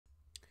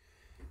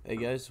Hey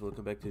guys,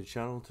 welcome back to the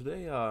channel.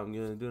 Today I'm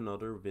gonna do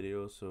another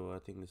video, so I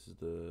think this is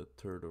the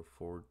third or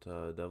fourth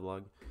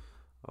devlog.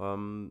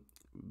 Um,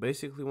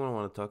 Basically what I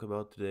want to talk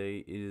about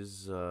today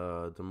is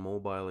the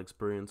mobile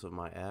experience of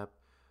my app.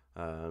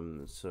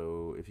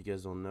 So if you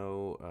guys don't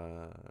know,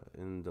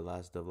 in the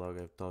last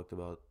devlog I've talked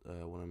about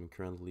what I'm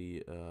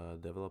currently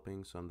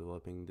developing. So I'm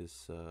developing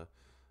this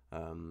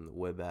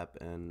web app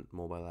and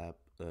mobile app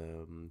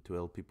to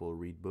help people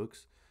read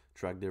books,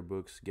 track their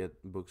books,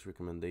 get books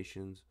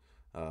recommendations,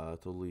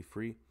 totally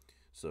free.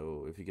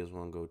 So if you guys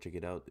want to go check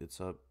it out, it's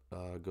up.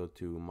 Go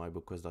to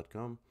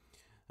mybookquest.com.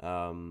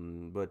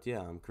 But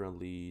yeah, I'm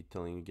currently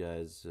telling you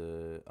guys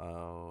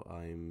how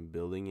I'm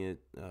building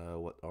it,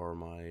 what are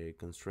my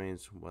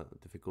constraints,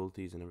 what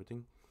difficulties, and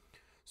everything.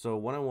 So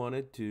what I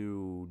wanted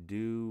to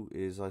do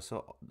is I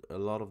saw a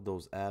lot of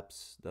those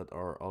apps that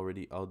are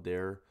already out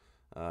there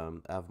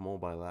have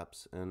mobile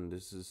apps, and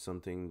this is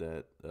something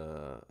that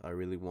I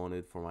really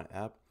wanted for my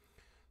app.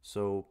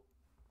 So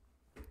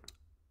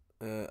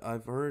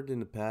I've heard in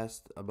the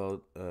past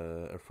about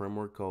a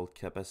framework called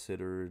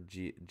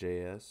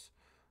JS.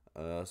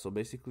 So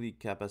basically,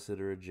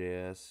 Capacitor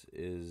JS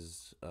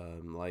is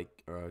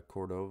like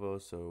Cordova,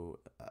 so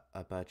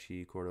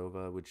Apache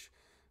Cordova, which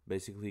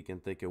basically can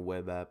take a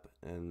web app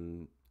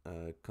and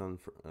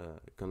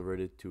convert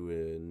it to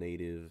a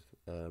native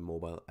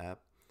mobile app,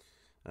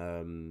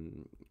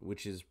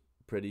 which is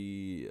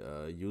pretty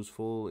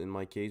useful in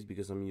my case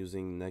because I'm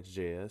using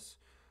Next.js.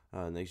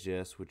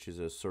 Next.js, which is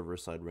a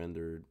server-side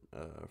rendered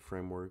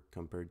framework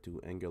compared to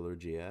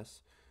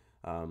AngularJS.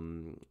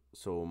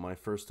 So my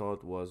first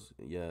thought was,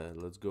 yeah,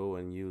 let's go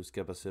and use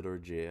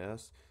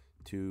Capacitor.js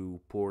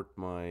to port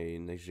my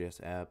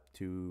Next.js app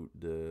to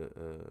the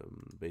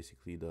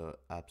basically the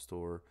App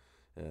Store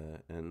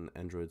and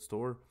Android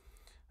Store.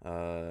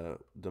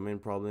 The main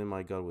problem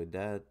I got with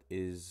that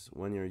is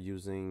when you're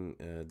using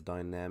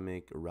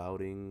dynamic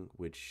routing,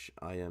 which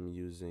I am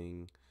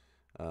using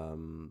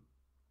um,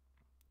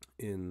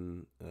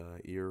 in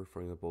here,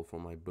 for example, for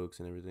my books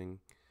and everything.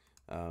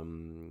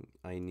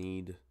 I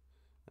need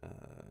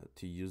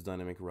to use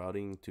dynamic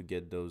routing to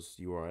get those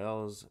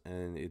URLs,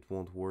 and it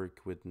won't work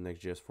with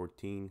Next.js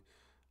 14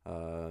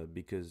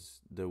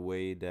 because the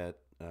way that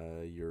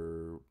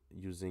you're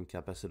using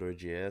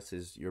Capacitor.js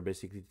is you're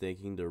basically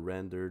taking the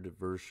rendered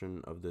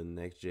version of the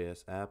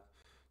Next.js app,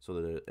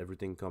 so that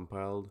everything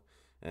compiled,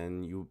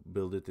 and you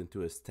build it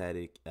into a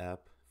static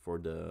app for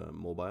the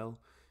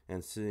mobile.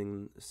 And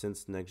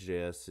since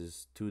Next.js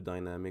is too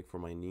dynamic for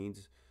my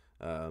needs,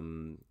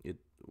 it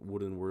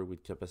wouldn't work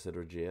with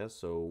Capacitor.js.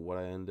 So what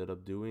I ended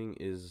up doing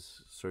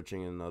is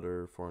searching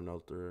for an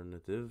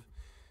alternative,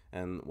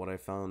 and what I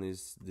found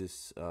is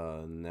this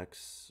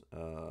Next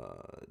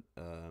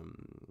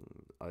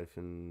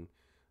hyphen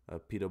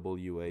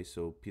PWA.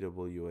 So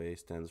PWA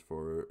stands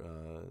for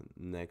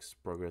Next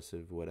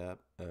Progressive Web App,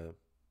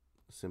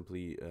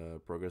 simply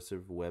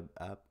Progressive Web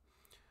App,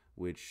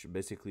 which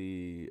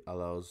basically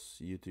allows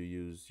you to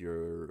use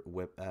your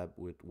web app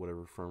with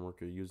whatever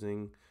framework you're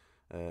using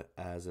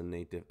as a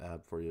native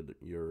app for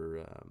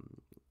your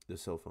the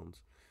cell phones.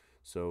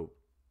 So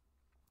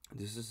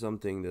this is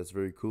something that's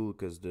very cool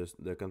because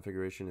the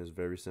configuration is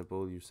very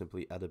simple. You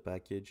simply add a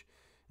package,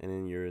 and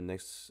in your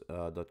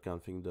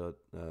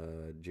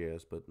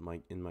next.config.js, but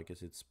in my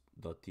case it's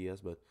 .ts,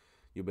 but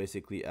you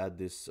basically add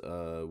this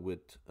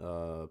with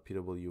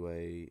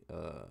PWA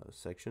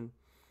section,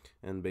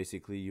 and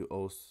basically you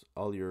host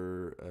all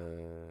your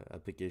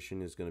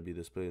application is going to be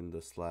displayed in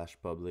the slash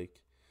public,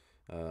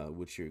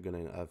 which you're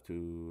going to have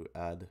to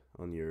add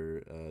on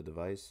your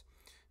device,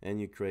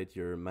 and you create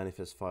your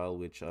manifest file,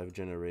 which I've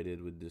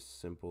generated with this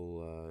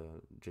simple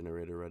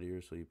generator right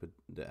here. So you put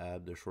the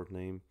app, the short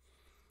name,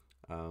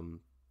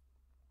 um,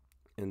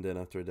 and then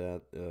after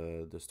that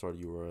the start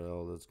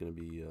URL, that's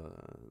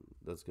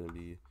gonna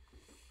be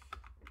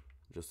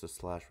just a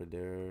slash right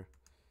there,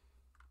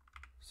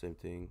 same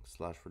thing,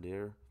 slash for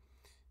there.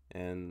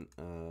 And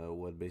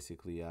what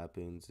basically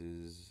happens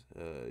is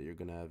you're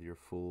gonna have your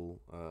full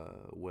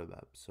web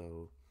app.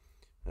 So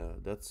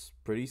that's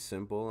pretty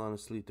simple.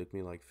 Honestly, it took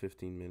me like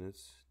 15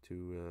 minutes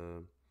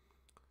to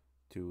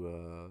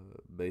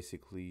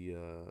basically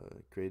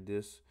create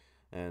this.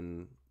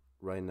 And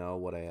right now,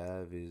 what I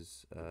have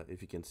is,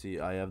 if you can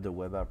see, I have the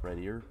web app right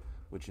here,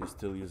 which is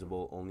still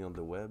usable only on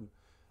the web.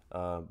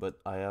 But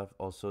I have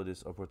also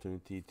this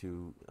opportunity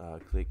to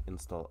click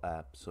install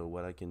app. So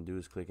what I can do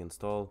is click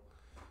install,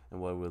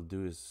 and what we'll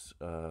do is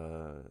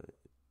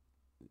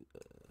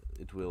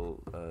it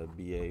will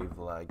behave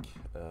like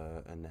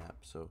an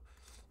app. So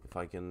if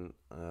I can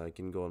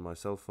go on my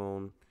cell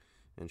phone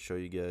and show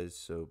you guys.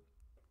 So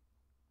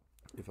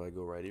if I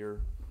go right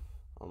here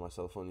on my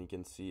cell phone, you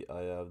can see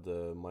I have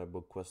the My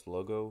Book Quest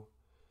logo,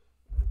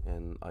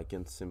 and I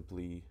can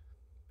simply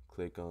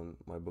click on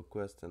My Book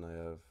Quest, and I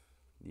have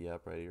the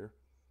app right here.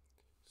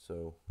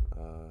 So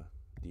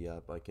the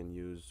app I can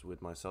use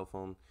with my cell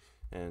phone,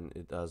 and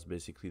it has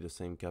basically the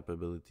same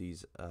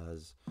capabilities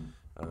as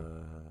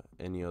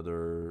any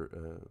other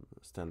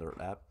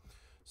standard app.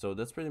 So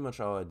that's pretty much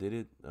how I did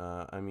it.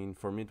 I mean,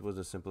 for me, it was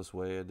the simplest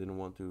way. I didn't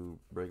want to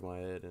break my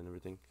head and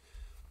everything.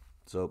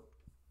 So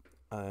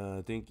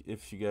I think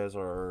if you guys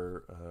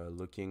are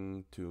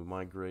looking to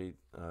migrate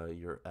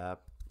your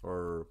app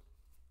or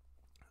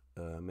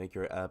make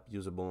your app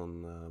usable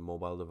on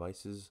mobile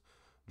devices,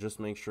 just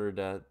make sure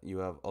that you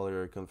have all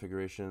your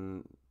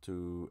configuration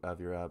to have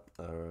your app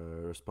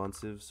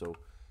responsive. So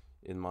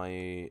in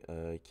my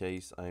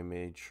case, I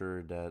made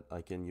sure that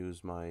I can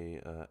use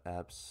my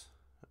apps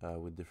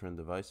with different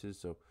devices.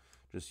 So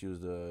just use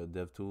the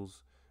dev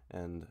tools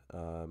and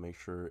make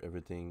sure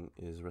everything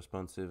is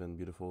responsive and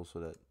beautiful so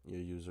that your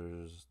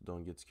users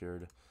don't get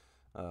scared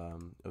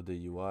of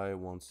the UI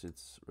once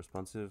it's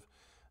responsive.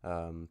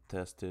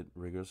 Test it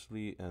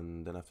rigorously,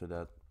 and then after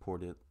that,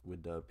 port it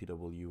with the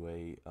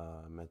PWA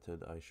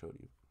method I showed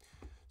you.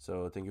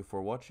 So thank you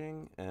for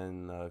watching,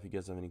 and if you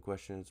guys have any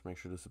questions, make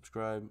sure to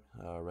subscribe,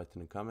 write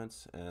in the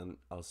comments, and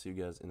I'll see you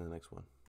guys in the next one.